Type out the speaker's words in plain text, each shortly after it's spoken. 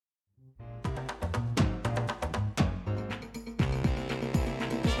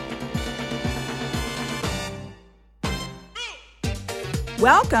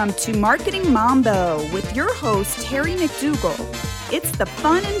Welcome to Marketing Mambo with your host, Terry McDougall. It's the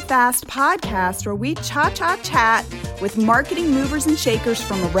fun and fast podcast where we chat with marketing movers and shakers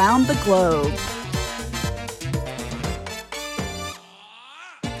from around the globe.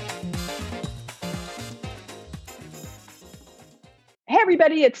 Hey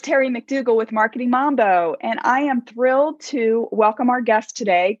everybody, it's Terry McDougall with Marketing Mambo, and I am thrilled to welcome our guest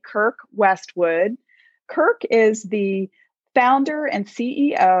today, Kirk Westwood. Kirk is the founder and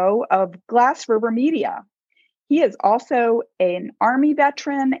CEO of Glass River Media. He is also an Army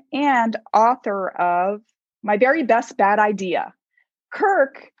veteran and author of My Very Best Bad Idea.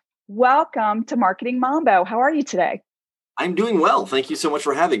 Kirk, welcome to Marketing Mambo. How are you today? I'm doing well. Thank you so much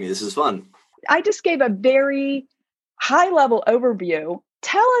for having me. This is fun. I just gave a very high-level overview.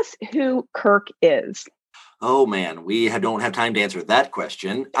 Tell us who Kirk is. Oh man, we don't have time to answer that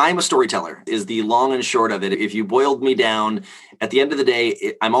question. I'm a storyteller is the long and short of it. If you boiled me down, at the end of the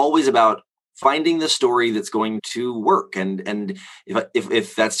day, I'm always about finding the story that's going to work. And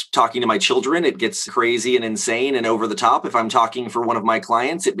if that's talking to my children, it gets crazy and insane and over the top. If I'm talking for one of my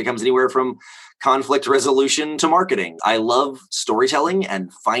clients, it becomes anywhere from conflict resolution to marketing. I love storytelling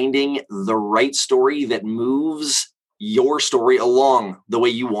and finding the right story that moves your story along the way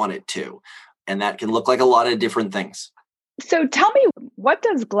you want it to. And that can look like a lot of different things. So tell me, what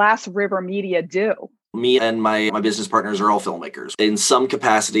does Glass River Media do? Me and my business partners are all filmmakers. In some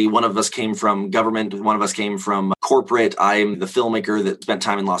capacity, one of us came from government, one of us came from corporate. I'm the filmmaker that spent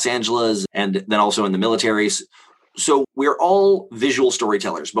time in Los Angeles and then also in the military. So we're all visual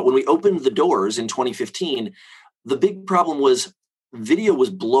storytellers. But when we opened the doors in 2015, the big problem was video was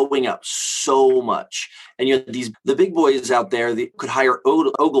blowing up so much. And you had the big boys out there that could hire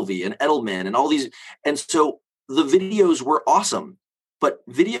Ogilvy and Edelman and all these. And so the videos were awesome, but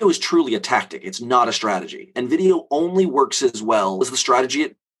video is truly a tactic. It's not a strategy. And video only works as well as the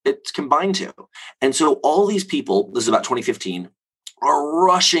strategy it's combined to. And so all these people, this is about 2015, are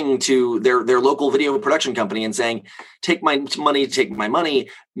rushing to their local video production company and saying, take my money,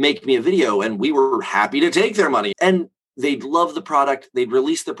 make me a video. And we were happy to take their money. And they'd love the product. They'd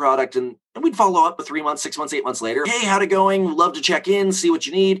release the product and we'd follow up 3 months, 6 months, 8 months later. Hey, how'd it going? We'd love to check in, see what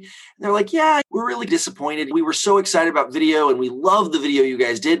you need. And they're like, yeah, we're really disappointed. We were so excited about video and we love the video you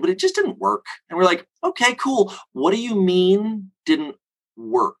guys did, but it just didn't work. And we're like, okay, cool. What do you mean didn't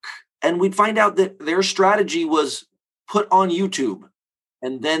work? And we'd find out that their strategy was put on YouTube.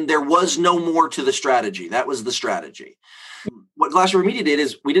 And then there was no more to the strategy. That was the strategy. What Glass River Media did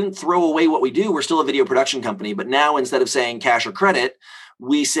is we didn't throw away what we do. We're still a video production company, but now instead of saying cash or credit,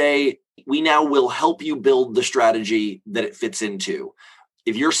 we say we now will help you build the strategy that it fits into.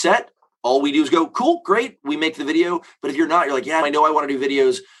 If you're set, all we do is go, cool, great, we make the video. But if you're not, you're like, yeah, I know I want to do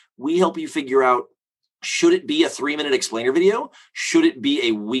videos. We help you figure out, should it be a 3-minute explainer video? Should it be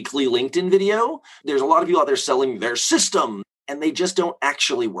a weekly LinkedIn video? There's a lot of people out there selling their system and they just don't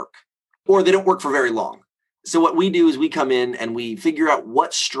actually work, or they don't work for very long. So what we do is we come in and we figure out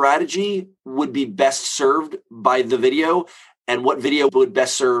what strategy would be best served by the video and what video would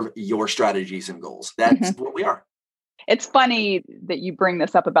best serve your strategies and goals. That's what we are. It's funny that you bring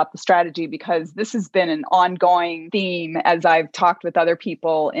this up about the strategy because this has been an ongoing theme as I've talked with other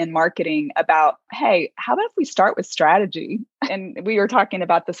people in marketing about, hey, how about if we start with strategy? And we were talking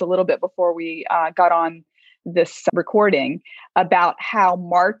about this a little bit before we got on this recording about how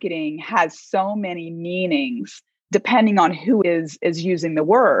marketing has so many meanings depending on who is using the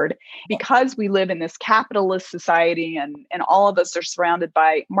word. Because we live in this capitalist society and all of us are surrounded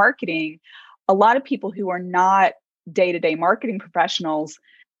by marketing, a lot of people who are not day-to-day marketing professionals,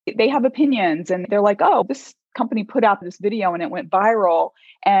 they have opinions and they're like, oh, this company put out this video and it went viral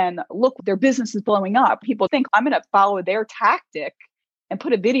and look, their business is blowing up. People think I'm going to follow their tactic and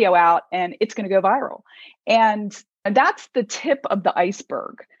put a video out and it's going to go viral. And that's the tip of the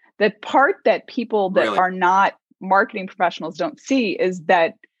iceberg. The part that people that are not marketing professionals don't see is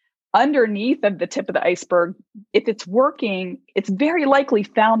that underneath of the tip of the iceberg, if it's working, it's very likely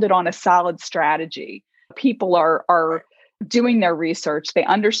founded on a solid strategy. People are doing their research. They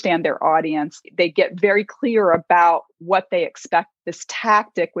understand their audience. They get very clear about what they expect this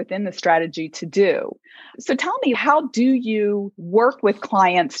tactic within the strategy to do. So tell me, how do you work with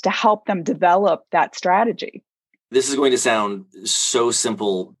clients to help them develop that strategy? This is going to sound so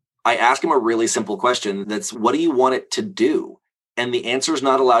simple. I ask them a really simple question. That's, what do you want it to do? And the answer is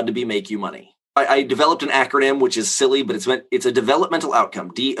not allowed to be make you money. I developed an acronym, which is silly, but it's a developmental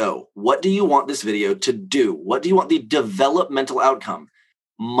outcome, DO. What do you want this video to do? What do you want the developmental outcome?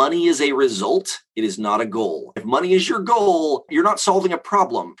 Money is a result. It is not a goal. If money is your goal, you're not solving a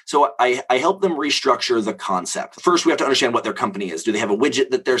problem. So I help them restructure the concept. First, we have to understand what their company is. Do they have a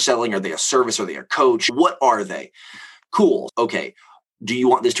widget that they're selling? Are they a service? Are they a coach? What are they? Cool. Okay. Do you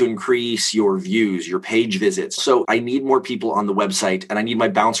want this to increase your views, your page visits? So I need more people on the website and I need my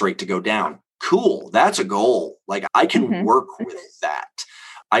bounce rate to go down. Cool. That's a goal. Like I can work with that.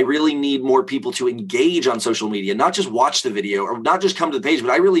 I really need more people to engage on social media, not just watch the video or not just come to the page,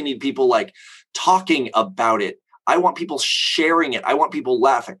 but I really need people like talking about it. I want people sharing it. I want people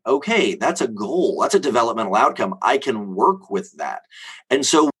laughing. Okay, that's a goal. That's a developmental outcome. I can work with that. And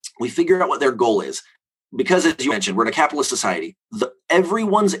so we figure out what their goal is. Because as you mentioned, we're in a capitalist society.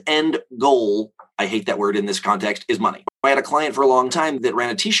 Everyone's end goal, I hate that word in this context, is money. I had a client for a long time that ran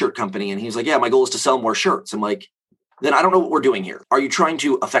a t-shirt company and he's like, yeah, my goal is to sell more shirts. I'm like, then I don't know what we're doing here. Are you trying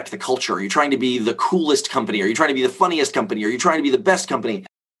to affect the culture? Are you trying to be the coolest company? Are you trying to be the funniest company? Are you trying to be the best company?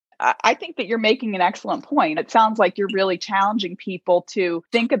 I think that you're making an excellent point. It sounds like you're really challenging people to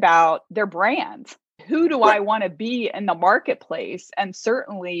think about their brand. Who do I want to be in the marketplace? And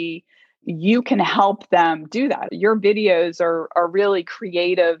certainly you can help them do that. Your videos are really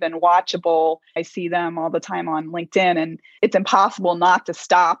creative and watchable. I see them all the time on LinkedIn, and it's impossible not to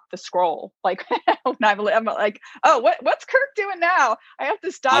stop the scroll. Like when I'm like, oh, what's Kirk doing now? I have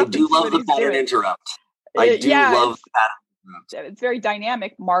to stop. I do love the pattern interrupt. I do love that. It's very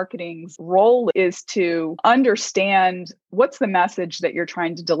dynamic. Marketing's role is to understand what's the message that you're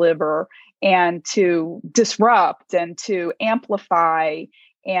trying to deliver and to disrupt and to amplify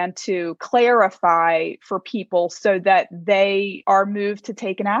and to clarify for people so that they are moved to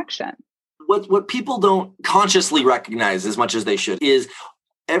take an action. What people don't consciously recognize as much as they should is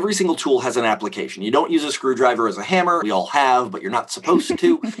every single tool has an application. You don't use a screwdriver as a hammer. We all have, but you're not supposed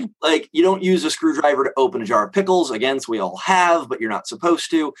to. Like you don't use a screwdriver to open a jar of pickles. Again, we all have, but you're not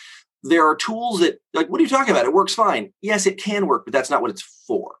supposed to. There are tools that, like, what are you talking about? It works fine. Yes, it can work, but that's not what it's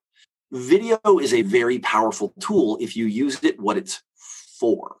for. Video is a very powerful tool if you use it what it's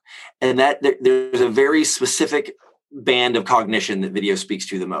for. And that there's a very specific band of cognition that video speaks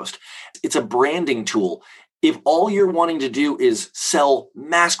to the most. It's a branding tool. If all you're wanting to do is sell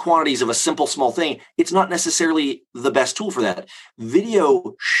mass quantities of a simple, small thing, it's not necessarily the best tool for that.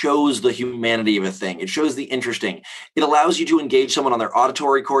 Video shows the humanity of a thing. It shows the interesting. It allows you to engage someone on their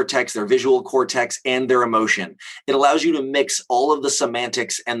auditory cortex, their visual cortex, and their emotion. It allows you to mix all of the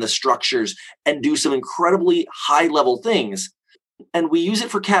semantics and the structures and do some incredibly high-level things. And we use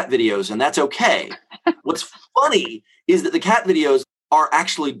it for cat videos, and that's okay. What's funny is that the cat videos are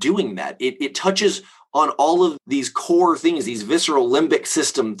actually doing that. It touches on all of these core things, these visceral limbic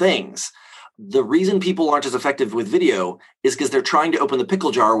system things. The reason people aren't as effective with video is because they're trying to open the pickle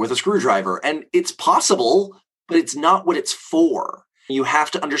jar with a screwdriver. And it's possible, but it's not what it's for. You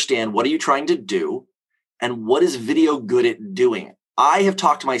have to understand, what are you trying to do? And what is video good at doing? I have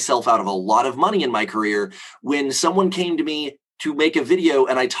talked myself out of a lot of money in my career when someone came to me to make a video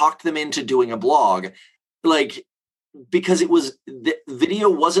and I talked them into doing a blog. Like, because the video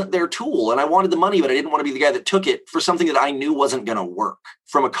wasn't their tool and I wanted the money, but I didn't want to be the guy that took it for something that I knew wasn't going to work.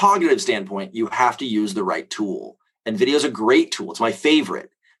 From a cognitive standpoint, you have to use the right tool. And video is a great tool. It's my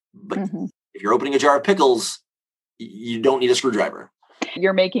favorite. But if you're opening a jar of pickles, you don't need a screwdriver.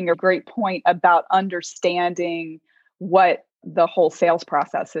 You're making a great point about understanding what the whole sales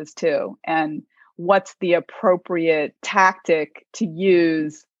process is too, and what's the appropriate tactic to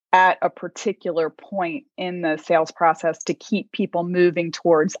use at a particular point in the sales process to keep people moving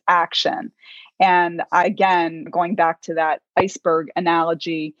towards action. And again, going back to that iceberg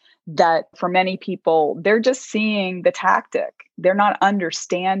analogy, that for many people, they're just seeing the tactic. They're not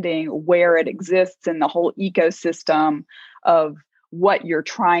understanding where it exists in the whole ecosystem of what you're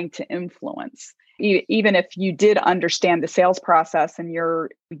trying to influence. Even if you did understand the sales process and you're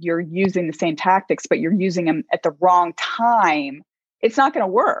using the same tactics, but you're using them at the wrong time, it's not going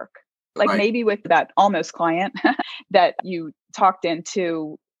to work. Like maybe with that Almost client that you talked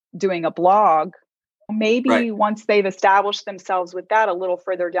into doing a blog, maybe once they've established themselves with that a little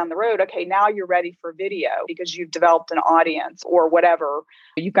further down the road, okay, now you're ready for video because you've developed an audience or whatever.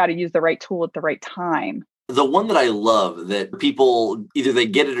 You've got to use the right tool at the right time. The one that I love that people, either they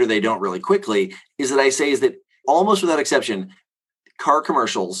get it or they don't really quickly, is that I say is that almost without exception, car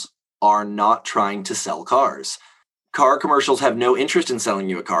commercials are not trying to sell cars. Car commercials have no interest in selling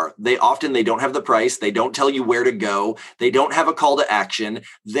you a car. They don't have the price. They don't tell you where to go. They don't have a call to action.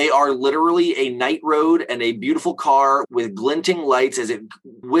 They are literally a night road and a beautiful car with glinting lights as it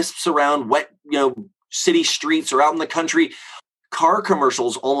wisps around wet, city streets or out in the country. Car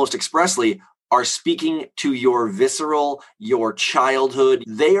commercials almost expressly are speaking to your visceral, your childhood.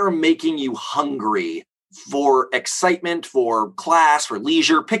 They are making you hungry for excitement, for class, for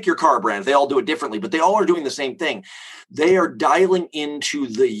leisure. Pick your car brand. They all do it differently, but they all are doing the same thing. They are dialing into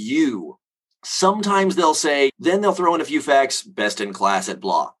the you. Sometimes they'll say, then they'll throw in a few facts, best in class at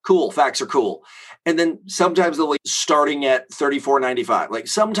blah. Cool, facts are cool. And then sometimes they'll starting at $34.95. Like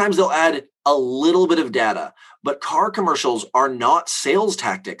sometimes they'll add a little bit of data, but car commercials are not sales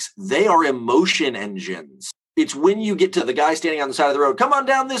tactics. They are emotion engines. It's when you get to the guy standing on the side of the road, come on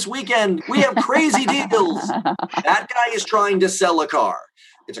down this weekend, we have crazy deals. That guy is trying to sell a car.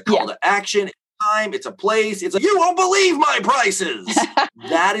 It's a call to action. Time, it's a place, it's you won't believe my prices.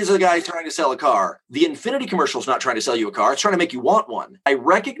 That is a guy trying to sell a car. The Infiniti commercial is not trying to sell you a car. It's trying to make you want one. I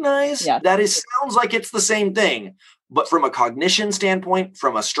recognize sounds like it's the same thing, but from a cognition standpoint,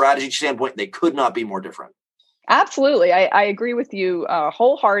 from a strategy standpoint, they could not be more different. Absolutely. I agree with you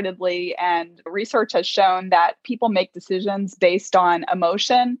wholeheartedly. And research has shown that people make decisions based on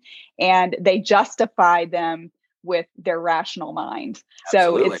emotion and they justify them with their rational mind.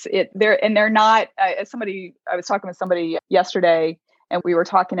 Absolutely. So they're not, I was talking with somebody yesterday and we were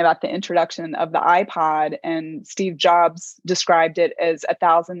talking about the introduction of the iPod, and Steve Jobs described it as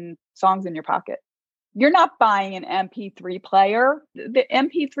 1,000 songs in your pocket. You're not buying an MP3 player. The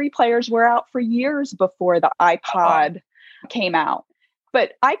MP3 players were out for years before the iPod came out.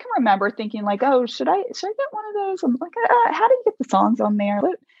 But I can remember thinking like, oh, should I get one of those? I'm like, how do you get the songs on there?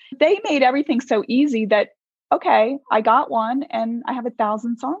 But they made everything so easy that, okay, I got one and I have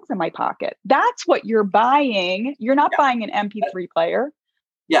 1,000 songs in my pocket. That's what you're buying. You're not buying an MP3 player.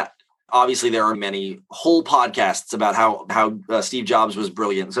 Yeah. Obviously, there are many whole podcasts about how Steve Jobs was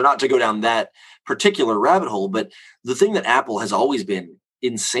brilliant. So not to go down that particular rabbit hole, but the thing that Apple has always been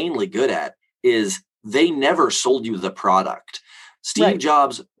insanely good at is they never sold you the product. Steve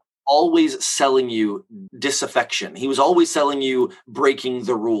Jobs always selling you disaffection. He was always selling you breaking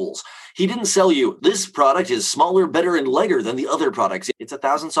the rules. He didn't sell you, this product is smaller, better, and lighter than the other products. It's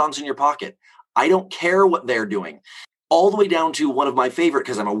 1,000 songs in your pocket. I don't care what they're doing. All the way down to one of my favorite,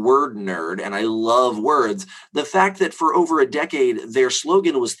 because I'm a word nerd and I love words, the fact that for over a decade, their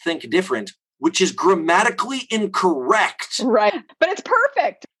slogan was Think Different, which is grammatically incorrect. Right. But it's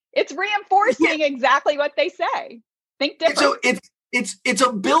perfect. It's reinforcing exactly what they say. Think different. So it's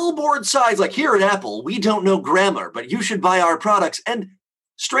a billboard size, like here at Apple, we don't know grammar, but you should buy our products. And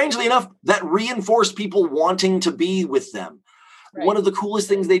strangely enough, that reinforced people wanting to be with them. Right. One of the coolest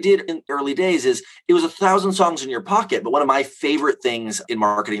things they did in early days is it was 1,000 songs in your pocket. But one of my favorite things in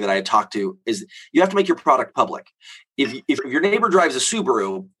marketing that I had talked to is you have to make your product public. If your neighbor drives a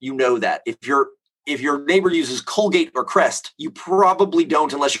Subaru, you know that. If your neighbor uses Colgate or Crest, you probably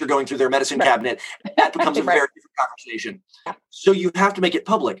don't unless you're going through their medicine cabinet. That becomes a very different conversation. So you have to make it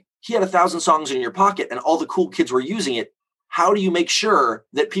public. He had 1,000 songs in your pocket and all the cool kids were using it. How do you make sure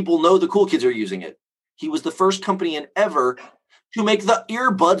that people know the cool kids are using it? He was the first company in ever to make the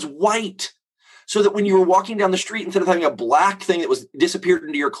earbuds white so that when you were walking down the street, instead of having a black thing that was disappeared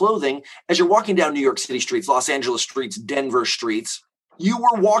into your clothing, as you're walking down New York City streets, Los Angeles streets, Denver streets, you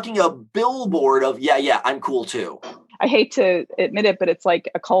were walking a billboard of, I'm cool too. I hate to admit it, but it's like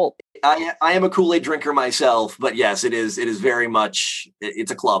a cult. I am a Kool-Aid drinker myself, but yes, it is very much,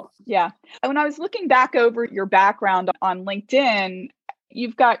 it's a club. Yeah. When I was looking back over your background on LinkedIn,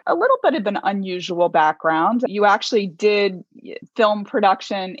 you've got a little bit of an unusual background. You actually did film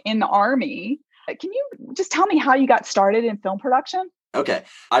production in the Army. Can you just tell me how you got started in film production? Okay.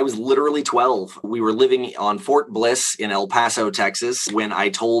 I was literally 12. We were living on Fort Bliss in El Paso, Texas, when I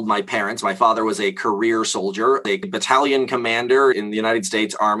told my parents, my father was a career soldier, a battalion commander in the United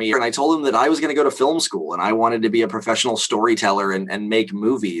States Army. And I told him that I was going to go to film school and I wanted to be a professional storyteller and make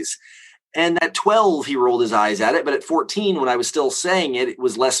movies. And at 12, he rolled his eyes at it. But at 14, when I was still saying it, it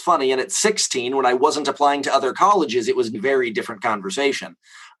was less funny. And at 16, when I wasn't applying to other colleges, it was a very different conversation.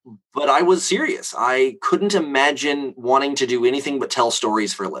 But I was serious. I couldn't imagine wanting to do anything but tell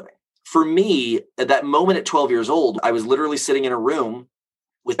stories for a living. For me, at that moment at 12 years old, I was literally sitting in a room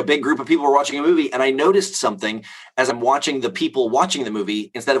with a big group of people who were watching a movie. And I noticed something as I'm watching the people watching the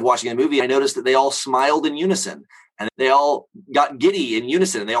movie. Instead of watching the movie, I noticed that they all smiled in unison. And they all got giddy in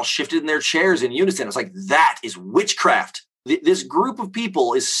unison and they all shifted in their chairs in unison. It's like, that is witchcraft. This group of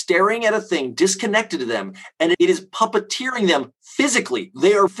people is staring at a thing disconnected to them, and it is puppeteering them physically.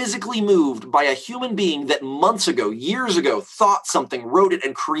 They are physically moved by a human being that months ago, years ago, thought something, wrote it,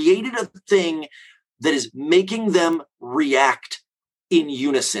 and created a thing that is making them react in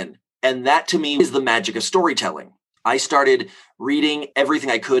unison. And that to me is the magic of storytelling. I started reading everything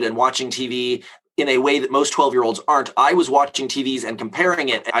I could and watching TV in a way that most 12-year-olds aren't. I was watching TVs and comparing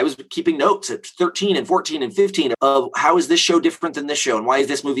it. I was keeping notes at 13 and 14 and 15 of how is this show different than this show? And why is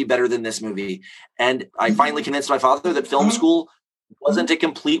this movie better than this movie? And I finally convinced my father that film school wasn't a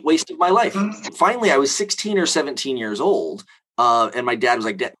complete waste of my life. Finally, I was 16 or 17 years old. And my dad was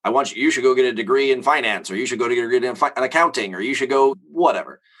like, you should go get a degree in finance, or you should go to get a degree in accounting, or you should go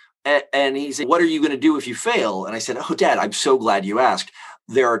whatever. And he said, what are you going to do if you fail? And I said, oh, Dad, I'm so glad you asked.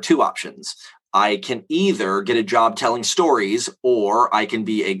 There are two options. I can either get a job telling stories, or I can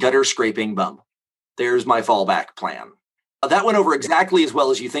be a gutter scraping bum. There's my fallback plan. That went over exactly as well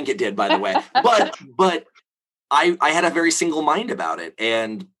as you think it did, by the way. But I had a very single mind about it.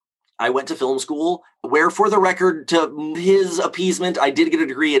 And I went to film school where, for the record, to his appeasement, I did get a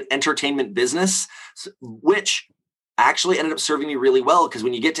degree in entertainment business, which actually ended up serving me really well, because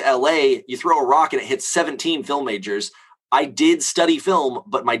when you get to LA, you throw a rock and it hits 17 film majors. I did study film,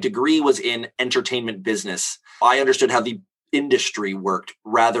 but my degree was in entertainment business. I understood how the industry worked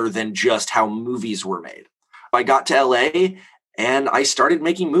rather than just how movies were made. I got to LA and I started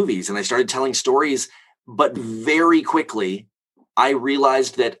making movies and I started telling stories, but very quickly I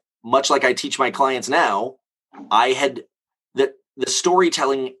realized that, much like I teach my clients now, that the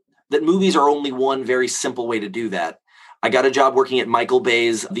storytelling, that movies are only one very simple way to do that. I got a job working at Michael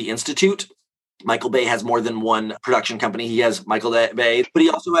Bay's The Institute. Michael Bay has more than one production company. He has Michael Bay, but he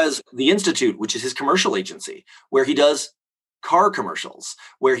also has The Institute, which is his commercial agency, where he does car commercials,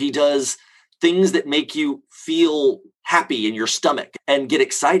 where he does things that make you feel happy in your stomach and get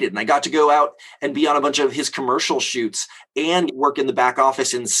excited. And I got to go out and be on a bunch of his commercial shoots and work in the back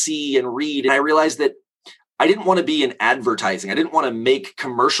office and see and read. And I realized that I didn't want to be in advertising. I didn't want to make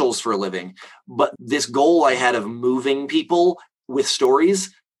commercials for a living, but this goal I had of moving people with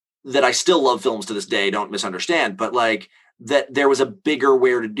stories, that I still love films to this day, don't misunderstand, but like that there was a bigger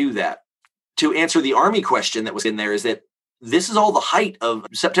where to do that. To answer the Army question that was in there, is that this is all the height of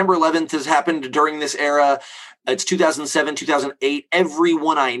September 11th has happened during this era. It's 2007, 2008.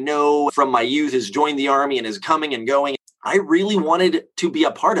 Everyone I know from my youth has joined the Army and is coming and going. I really wanted to be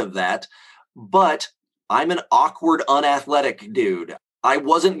a part of that, but I'm an awkward, unathletic dude. I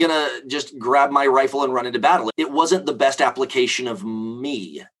wasn't going to just grab my rifle and run into battle. It wasn't the best application of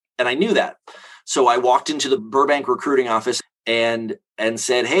me. And I knew that. So I walked into the Burbank recruiting office and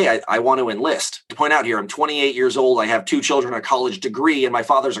said, hey, I want to enlist. To point out here, I'm 28 years old. I have 2 children, a college degree, and my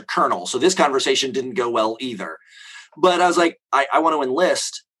father's a colonel. So this conversation didn't go well either. But I was like, I want to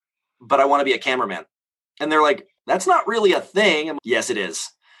enlist, but I want to be a cameraman. And they're like, that's not really a thing. Yes, it is.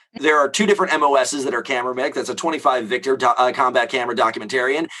 There are 2 different MOSs that are camera mech. That's a 25 Victor combat camera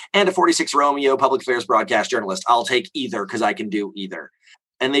documentarian and a 46 Romeo public affairs broadcast journalist. I'll take either because I can do either.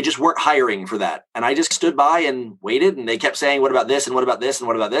 And they just weren't hiring for that. And I just stood by and waited. And they kept saying, what about this? And what about this? And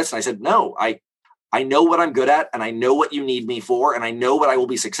what about this? And I said, no, I know what I'm good at. And I know what you need me for. And I know what I will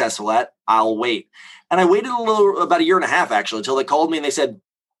be successful at. I'll wait. And I waited about a year and a half, actually, until they called me and they said,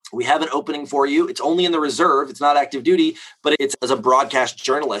 we have an opening for you. It's only in the reserve. It's not active duty, but it's as a broadcast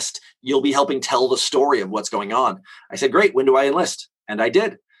journalist. You'll be helping tell the story of what's going on. I said, great. When do I enlist? And I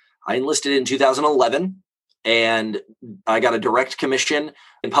did. I enlisted in 2011. And I got a direct commission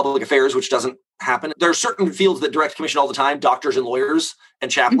in public affairs, which doesn't happen. There are certain fields that direct commission all the time, doctors and lawyers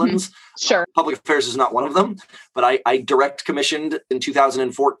and chaplains. Mm-hmm. Sure. Public affairs is not one of them, but I direct commissioned in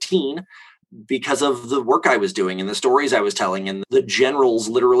 2014 because of the work I was doing and the stories I was telling and the generals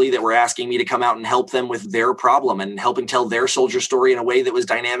literally that were asking me to come out and help them with their problem and helping tell their soldier story in a way that was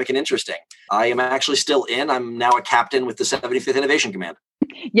dynamic and interesting. I am actually still I'm now a captain with the 75th Innovation Command.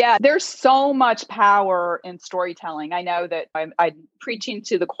 Yeah, there's so much power in storytelling. I know that I'm preaching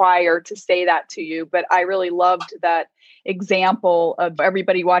to the choir to say that to you, but I really loved that example of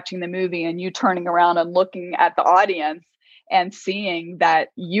everybody watching the movie and you turning around and looking at the audience and seeing that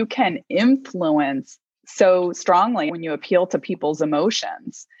you can influence so strongly when you appeal to people's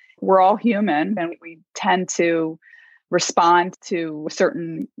emotions. We're all human and we tend to respond to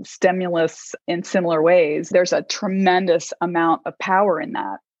certain stimulus in similar ways. There's a tremendous amount of power in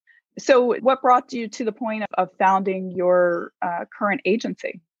that. So what brought you to the point of founding your current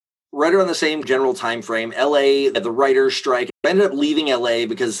agency? Right around the same general time frame, LA, the writers' strike. I ended up leaving LA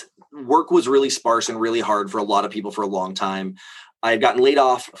because work was really sparse and really hard for a lot of people for a long time. I had gotten laid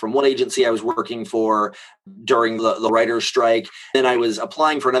off from one agency I was working for during the writer's strike. Then I was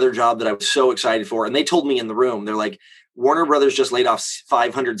applying for another job that I was so excited for. And they told me in the room, they're like, Warner Brothers just laid off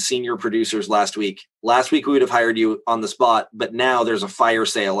 500 senior producers last week. Last week, we would have hired you on the spot, but now there's a fire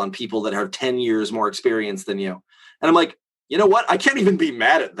sale on people that have 10 years more experience than you. And I'm like, you know what? I can't even be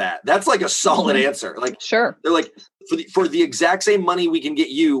mad at that. That's like a solid answer. Like, sure. They're like, For the exact same money we can get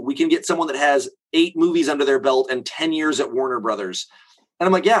you, we can get someone that has 8 movies under their belt and 10 years at Warner Brothers. And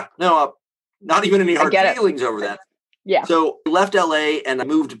I'm like, yeah, no, not even any hard feelings over that. Yeah. So I left LA and I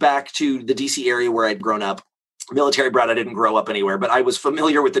moved back to the DC area where I'd grown up. Military brat, I didn't grow up anywhere, but I was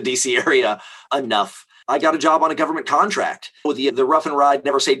familiar with the DC area enough. I got a job on a government contract with the rough and ride,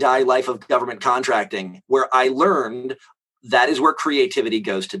 never say die life of government contracting, where I learned that is where creativity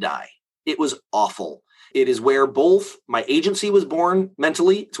goes to die. It was awful. It is where both my agency was born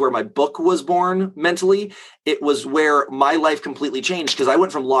mentally. It's where my book was born mentally. It was where my life completely changed because I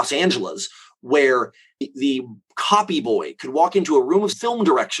went from Los Angeles, where the copy boy could walk into a room of film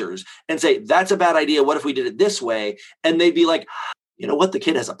directors and say, that's a bad idea. What if we did it this way? And they'd be like, you know what? The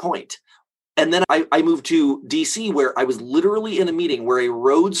kid has a point. And then I moved to DC, where I was literally in a meeting where a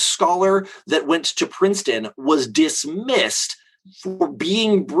Rhodes Scholar that went to Princeton was dismissed for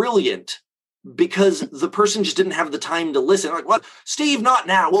being brilliant because the person just didn't have the time to listen. I'm like, what? Steve, not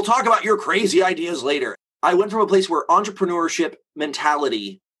now. We'll talk about your crazy ideas later. I went from a place where entrepreneurship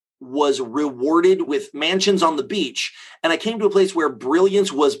mentality was rewarded with mansions on the beach. And I came to a place where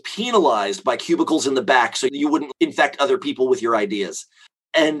brilliance was penalized by cubicles in the back so you wouldn't infect other people with your ideas.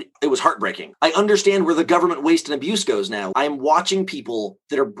 And it was heartbreaking. I understand where the government waste and abuse goes now. I am watching people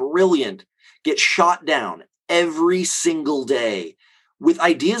that are brilliant get shot down every single day with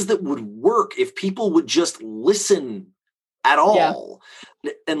ideas that would work if people would just listen at all.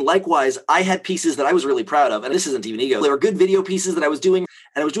 Yeah. And likewise, I had pieces that I was really proud of. And this isn't even ego. They were good video pieces that I was doing.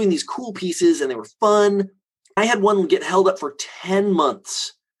 And I was doing these cool pieces and they were fun. I had one get held up for 10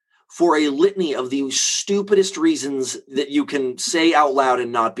 months for a litany of the stupidest reasons that you can say out loud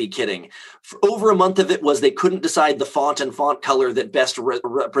and not be kidding. For over a month of it was they couldn't decide the font and font color that best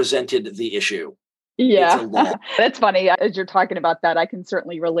represented the issue. Yeah, that's funny. As you're talking about that, I can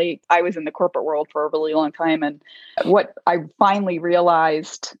certainly relate. I was in the corporate world for a really long time. And what I finally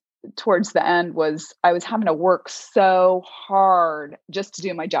realized towards the end was I was having to work so hard just to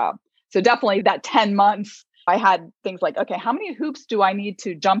do my job. So definitely that 10 months, I had things like, okay, how many hoops do I need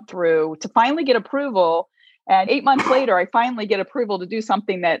to jump through to finally get approval? And 8 months later, I finally get approval to do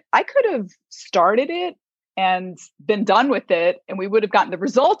something that I could have started it and been done with it. And we would have gotten the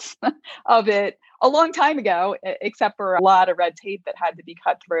results of it a long time ago, except for a lot of red tape that had to be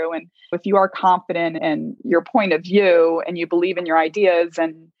cut through. And if you are confident in your point of view and you believe in your ideas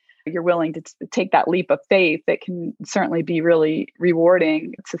and you're willing to take that leap of faith, it can certainly be really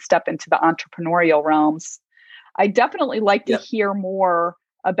rewarding to step into the entrepreneurial realms. I definitely like to hear more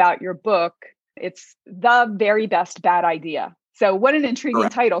about your book. It's The Very Best Bad Idea. So what an intriguing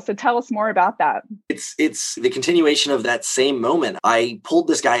title. So tell us more about that. It's the continuation of that same moment. I pulled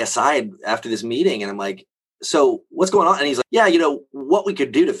this guy aside after this meeting and I'm like, so what's going on? And he's like, yeah, what we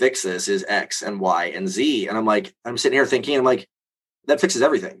could do to fix this is X and Y and Z. And I'm like, I'm sitting here thinking, I'm like, that fixes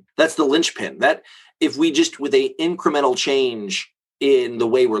everything. That's the linchpin. That if we just with a incremental change in the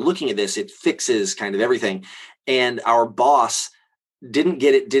way we're looking at this, it fixes kind of everything. And our boss didn't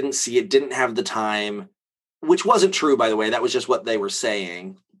get it, didn't see it, didn't have the time, which wasn't true, by the way. That was just what they were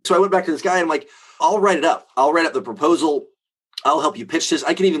saying. So I went back to this guy and I'm like, I'll write it up. I'll write up the proposal. I'll help you pitch this.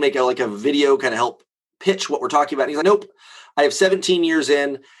 I can even make a video kind of help pitch what we're talking about. And he's like, nope, I have 17 years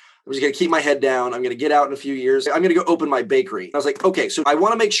in. I'm just going to keep my head down. I'm going to get out in a few years. I'm going to go open my bakery. And I was like, okay, so I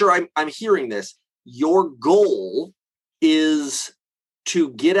want to make sure I'm hearing this. Your goal is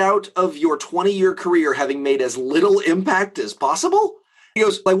to get out of your 20-year career having made as little impact as possible? He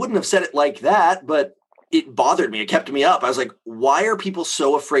goes, I wouldn't have said it like that, but it bothered me. It kept me up. I was like, why are people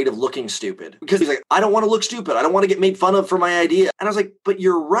so afraid of looking stupid? Because he's like, I don't want to look stupid. I don't want to get made fun of for my idea. And I was like, but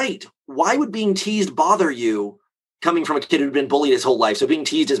you're right. Why would being teased bother you coming from a kid who'd been bullied his whole life? So being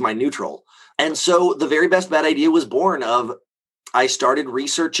teased is my neutral. And so The Very Best Bad Idea was born of, I started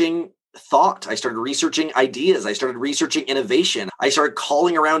researching thought. I started researching ideas. I started researching innovation. I started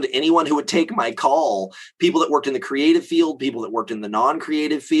calling around to anyone who would take my call, people that worked in the creative field, people that worked in the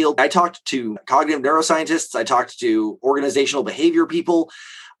non-creative field. I talked to cognitive neuroscientists. I talked to organizational behavior people.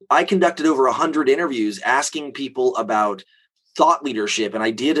 I conducted over 100 interviews asking people about thought leadership and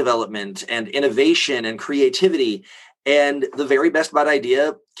idea development and innovation and creativity. And The Very Best Bad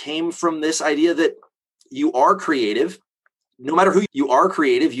Idea came from this idea that you are creative. No matter who you are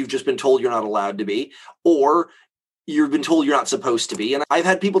creative, you've just been told you're not allowed to be, or you've been told you're not supposed to be. And I've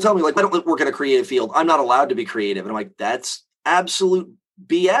had people tell me, like, I don't work in a creative field. I'm not allowed to be creative. And I'm like, that's absolute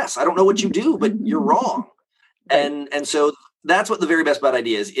BS. I don't know what you do, but you're wrong. And so that's what The Very Best Bad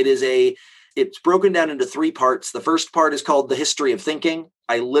Idea is. It's broken down into 3 parts. The first part is called The History of Thinking.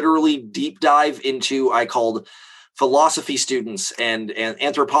 I literally deep dive into, I called philosophy students and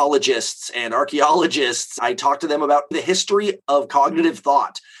anthropologists and archaeologists. I talk to them about the history of cognitive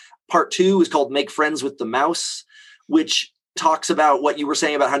thought. Part 2 is called Make Friends with the Mouse, which talks about what you were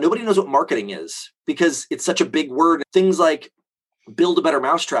saying about how nobody knows what marketing is because it's such a big word. Things like build a better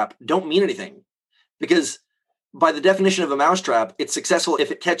mousetrap don't mean anything because by the definition of a mousetrap, it's successful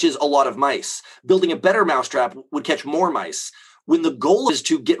if it catches a lot of mice. Building a better mousetrap would catch more mice when the goal is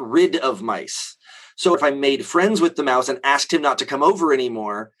to get rid of mice. So if I made friends with the mouse and asked him not to come over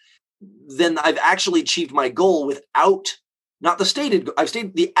anymore, then I've actually achieved my goal without not the stated, I've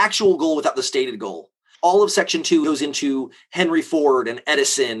stated the actual goal without the stated goal. All of section 2 goes into Henry Ford and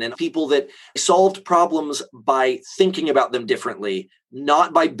Edison and people that solved problems by thinking about them differently,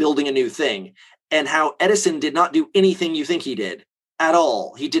 not by building a new thing. And how Edison did not do anything you think he did at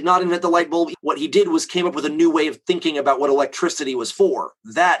all. He did not invent the light bulb. What he did was came up with a new way of thinking about what electricity was for.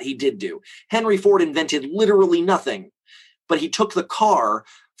 That he did do. Henry Ford invented literally nothing, but he took the car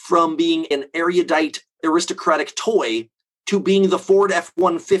from being an erudite, aristocratic toy to being the Ford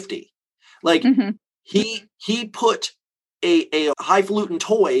F-150. Like, he put a highfalutin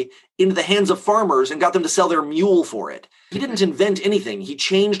toy into the hands of farmers and got them to sell their mule for it. He didn't invent anything. He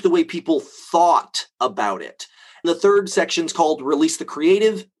changed the way people thought about it. And the third section is called Release the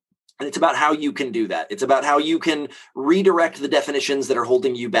Creative. And it's about how you can do that. It's about how you can redirect the definitions that are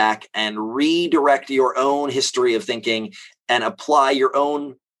holding you back and redirect your own history of thinking and apply your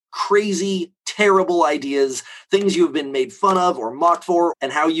own crazy, terrible ideas, things you have been made fun of or mocked for,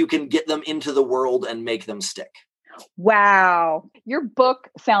 and how you can get them into the world and make them stick. Wow. Your book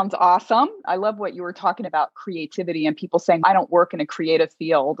sounds awesome. I love what you were talking about creativity and people saying, I don't work in a creative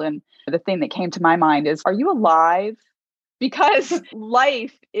field. And the thing that came to my mind is, are you alive? Because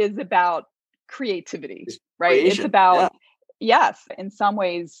life is about creativity, right? Creation. It's about, yes, in some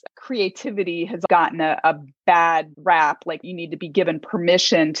ways, creativity has gotten a bad rap. Like you need to be given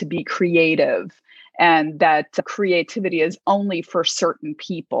permission to be creative. And that creativity is only for certain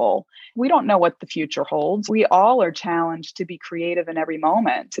people. We don't know what the future holds. We all are challenged to be creative in every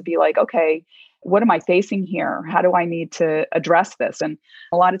moment, to be like, okay, what am I facing here? How do I need to address this? And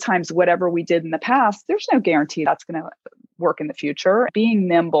a lot of times, whatever we did in the past, there's no guarantee that's going to work in the future. Being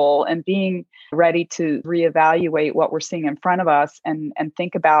nimble and being ready to reevaluate what we're seeing in front of us and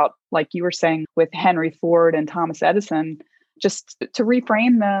think about, like you were saying with Henry Ford and Thomas Edison, just to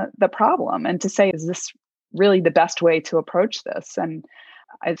reframe the problem and to say, is this really the best way to approach this? And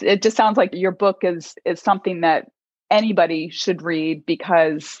it just sounds like your book is something that anybody should read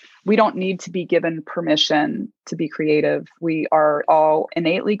because we don't need to be given permission to be creative. We are all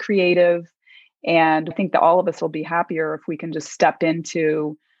innately creative. And I think that all of us will be happier if we can just step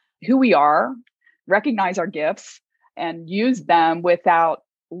into who we are, recognize our gifts, and use them without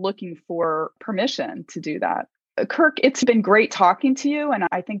looking for permission to do that. Kirk, it's been great talking to you. And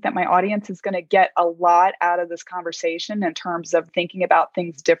I think that my audience is going to get a lot out of this conversation in terms of thinking about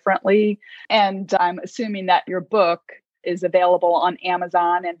things differently. And I'm assuming that your book is available on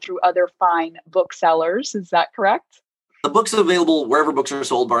Amazon and through other fine booksellers. Is that correct? The book's available wherever books are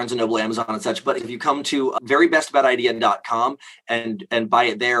sold, Barnes & Noble, Amazon, and such. But if you come to verybestbadidea.com and buy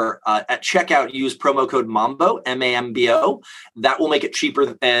it there, at checkout, use promo code MAMBO, MAMBO. That will make it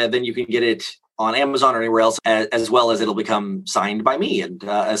cheaper than you can get it on Amazon or anywhere else, as well as it'll become signed by me. And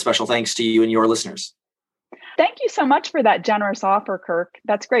a special thanks to you and your listeners. Thank you so much for that generous offer, Kirk.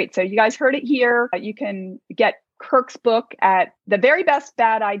 That's great. So you guys heard it here. You can get Kirk's book at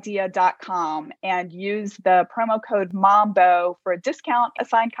theverybestbadidea.com and use the promo code MAMBO for a discount, a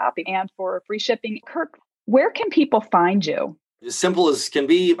signed copy, and for free shipping. Kirk, where can people find you? As simple as can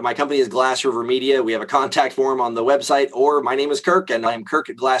be. My company is Glass River Media. We have a contact form on the website, or my name is Kirk, and I'm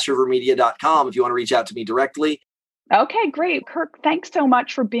Kirk at glassrivermedia.com if you want to reach out to me directly. Okay, great. Kirk, thanks so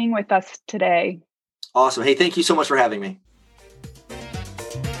much for being with us today. Awesome. Hey, thank you so much for having me.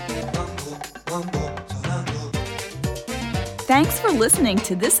 Thanks for listening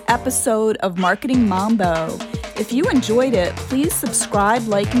to this episode of Marketing Mambo. If you enjoyed it, please subscribe,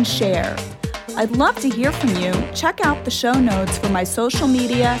 like, and share. I'd love to hear from you. Check out the show notes for my social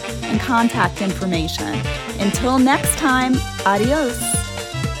media and contact information. Until next time, adios.